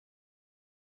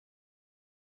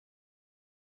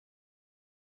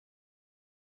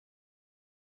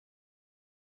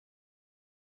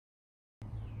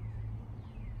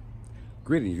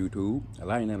Greetings, YouTube.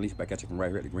 Lion Unleashed back at you from right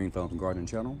here at the Green Thumbs and Gardening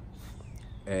channel.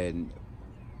 And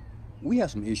we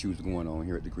have some issues going on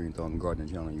here at the Green Thumbs and Gardening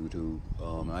channel, YouTube.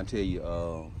 I tell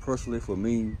you, personally for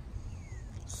me,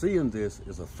 seeing this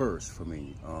is a first for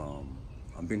me.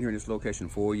 I've been here in this location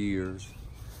 4 years,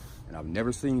 and I've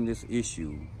never seen this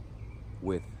issue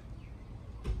with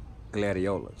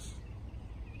Gladiolus.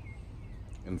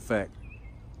 In fact,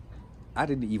 I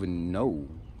didn't even know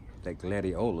that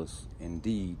Gladiolus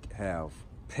indeed have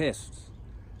pests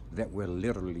that will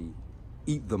literally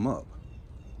eat them up.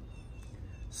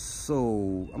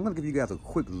 So I'm gonna give you guys a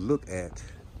quick look at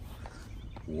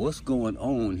what's going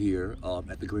on here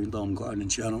at the Green Thumb Gardening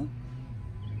channel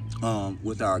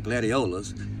with our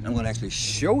Gladiolus. I'm gonna actually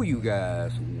show you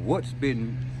guys what's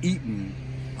been eating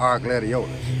our Gladiolus.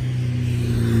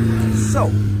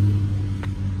 So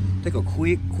take a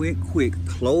quick,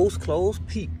 close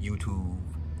peek, YouTube,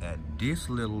 at this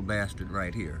little bastard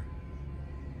right here.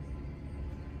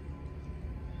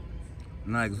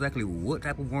 Now, exactly what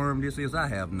type of worm this is, I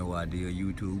have no idea,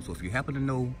 YouTube. So if you happen to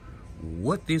know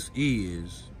what this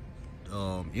is,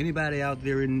 anybody out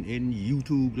there in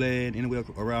YouTube land, anywhere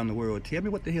around the world, tell me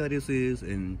what the hell this is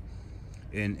and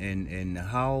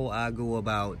how I go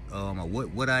about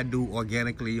what I do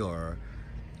organically or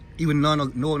even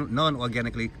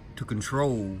non-organically to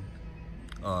control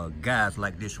guys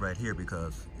like this right here.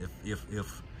 Because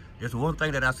if there's one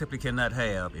thing that I simply cannot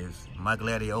have is my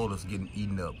Gladiolus getting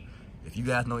eaten up. If you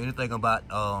guys know anything about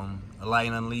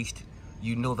Lion Unleashed,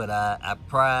 you know that I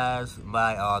prize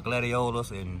my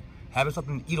Gladiolus, and having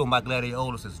something to eat on my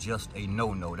Gladiolus is just a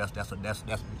no-no. That's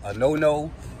a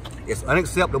no-no. It's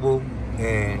unacceptable,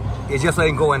 and it just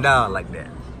ain't going down like that.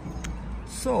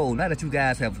 So now that you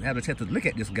guys have had a chance to look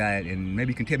at this guy and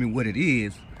maybe you can tell me what it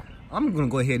is, I'm gonna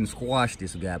go ahead and squash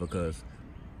this guy, because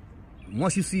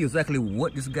once you see exactly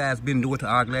what this guy's been doing to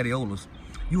our Gladiolus,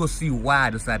 you will see why I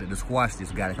decided to squash this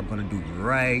guy, like I'm gonna do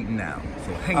right now.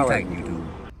 So hang tight, YouTube.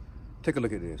 Take a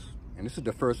look at this. And this is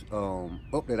the first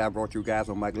update I brought you guys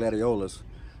on my Gladiolus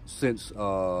since about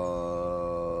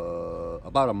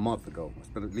a month ago. It's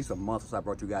been at least a month since I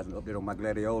brought you guys an update on my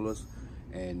Gladiolus.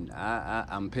 And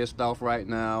I'm pissed off right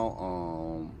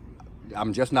now.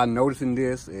 I'm just not noticing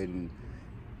this, and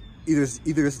either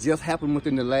it's just happened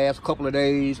within the last couple of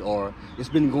days, or it's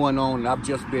been going on and I've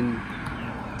just been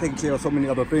taking care of so many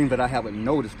other things that I haven't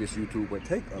noticed this, YouTube. But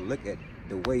take a look at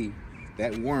the way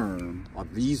that worm, or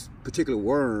these particular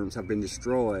worms, have been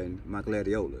destroying my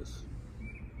Gladiolus.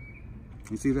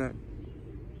 You see that?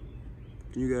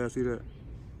 Can you guys see that?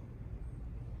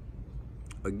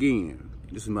 Again,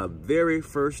 this is my very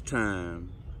first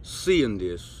time seeing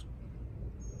this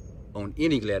on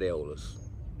any Gladiolus,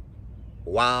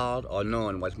 wild or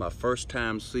none. It's my first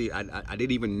time seeing. I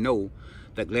didn't even know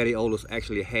that Gladiolus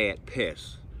actually had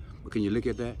pests. But can you look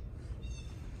at that?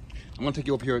 I'm gonna take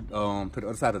you up here to the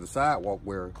other side of the sidewalk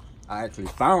where I actually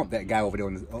found that guy over there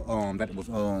on this,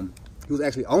 he was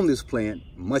actually on this plant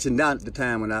munching down at the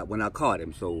time when I caught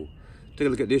him. So take a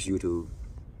look at this, YouTube.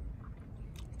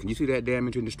 Can you see that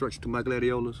damage and destruction to my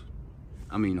Gladiolus?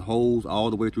 I mean, holes all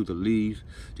the way through the leaves,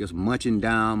 just munching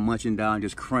down,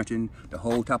 just crunching. The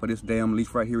whole top of this damn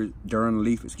leaf right here, darn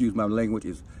leaf, excuse my language,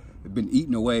 is been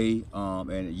eaten away.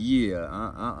 And yeah,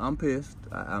 I'm pissed.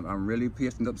 I'm really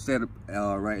pissed and upset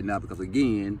right now, because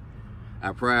again,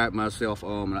 I pride myself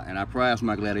and I prize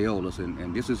my Gladiolus,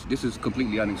 and this is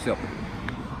completely unacceptable.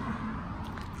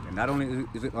 And not only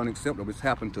is it unacceptable, it's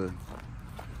happened to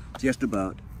just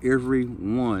about every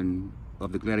one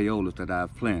of the Gladiolus that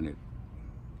I've planted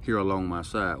here along my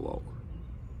sidewalk.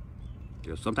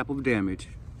 There's some type of damage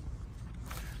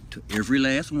to every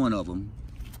last one of them.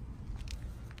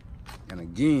 And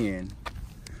again,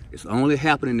 it's only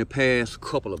happened in the past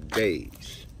couple of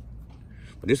days.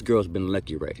 But this girl's been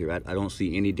lucky right here. I don't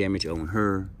see any damage on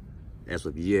her as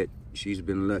of yet. She's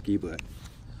been lucky, but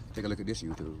take a look at this,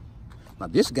 YouTube. Now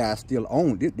this guy's still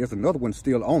on. There's another one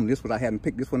still on this, but I hadn't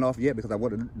picked this one off yet because I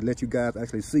wanted to let you guys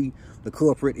actually see the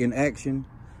culprit in action.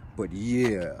 But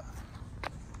yeah,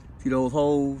 see those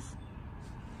holes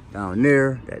down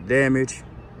there, that damage,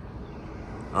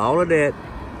 all of that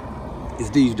is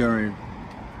these darn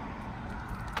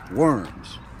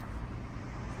worms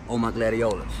on my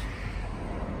Gladiolus.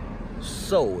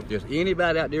 So if there's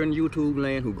anybody out there in YouTube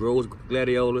land who grows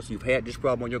Gladiolus, you've had this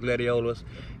problem on your Gladiolus,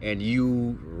 and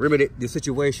you remedied the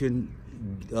situation,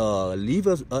 leave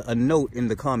us a note in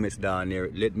the comments down there.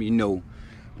 Let me know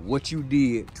what you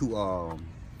did to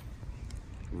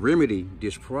remedy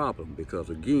this problem, because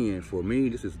again, for me,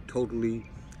 this is totally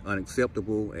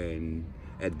unacceptable, and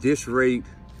at this rate,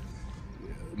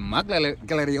 my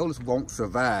Gladiolus won't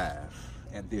survive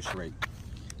at this rate.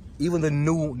 even the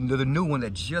new one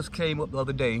that just came up the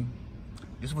other day.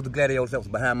 This was the Gladiolus that was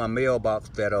behind my mailbox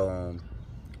that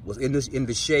was in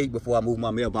the shade before I moved my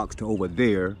mailbox to over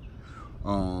there.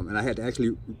 And I had to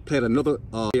actually plant another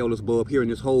Gladiolus bulb here in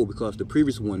this hole because the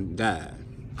previous one died.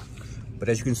 But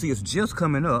as you can see, it's just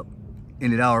coming up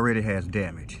and it already has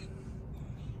damage.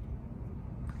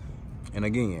 And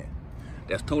again,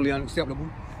 that's totally unacceptable.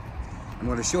 I'm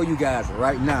going to show you guys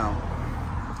right now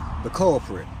the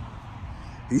culprit.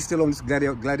 He's still on this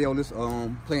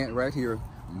Gladiolus plant right here,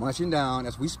 munching down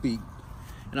as we speak,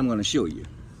 and I'm going to show you.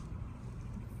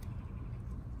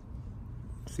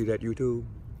 See that, YouTube?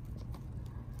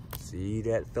 See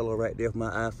that fellow right there? If my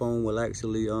iPhone will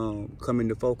actually come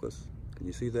into focus. Can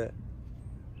you see that?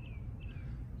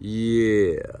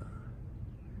 Yeah.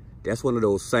 That's one of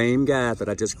those same guys that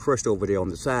I just crushed over there on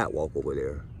the sidewalk over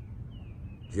there.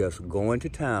 Just going to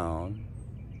town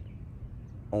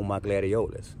on my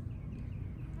Gladiolus.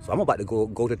 So I'm about to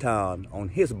go to town on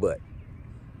his butt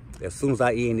as soon as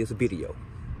I end this video.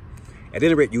 At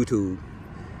any rate, YouTube,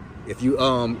 if you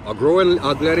are growing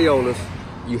a Gladiolus,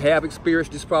 you have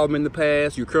experienced this problem in the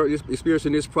past, you're currently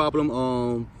experiencing this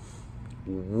problem,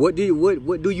 what do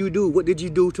you do? What did you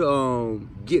do to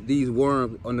get these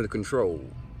worms under control?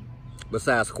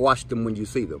 Besides squash them when you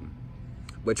see them.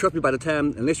 But trust me, by the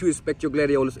time, unless you inspect your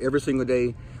Gladiolus every single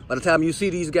day, by the time you see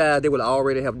these guys, they will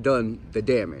already have done the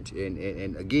damage.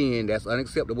 And again, that's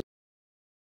unacceptable.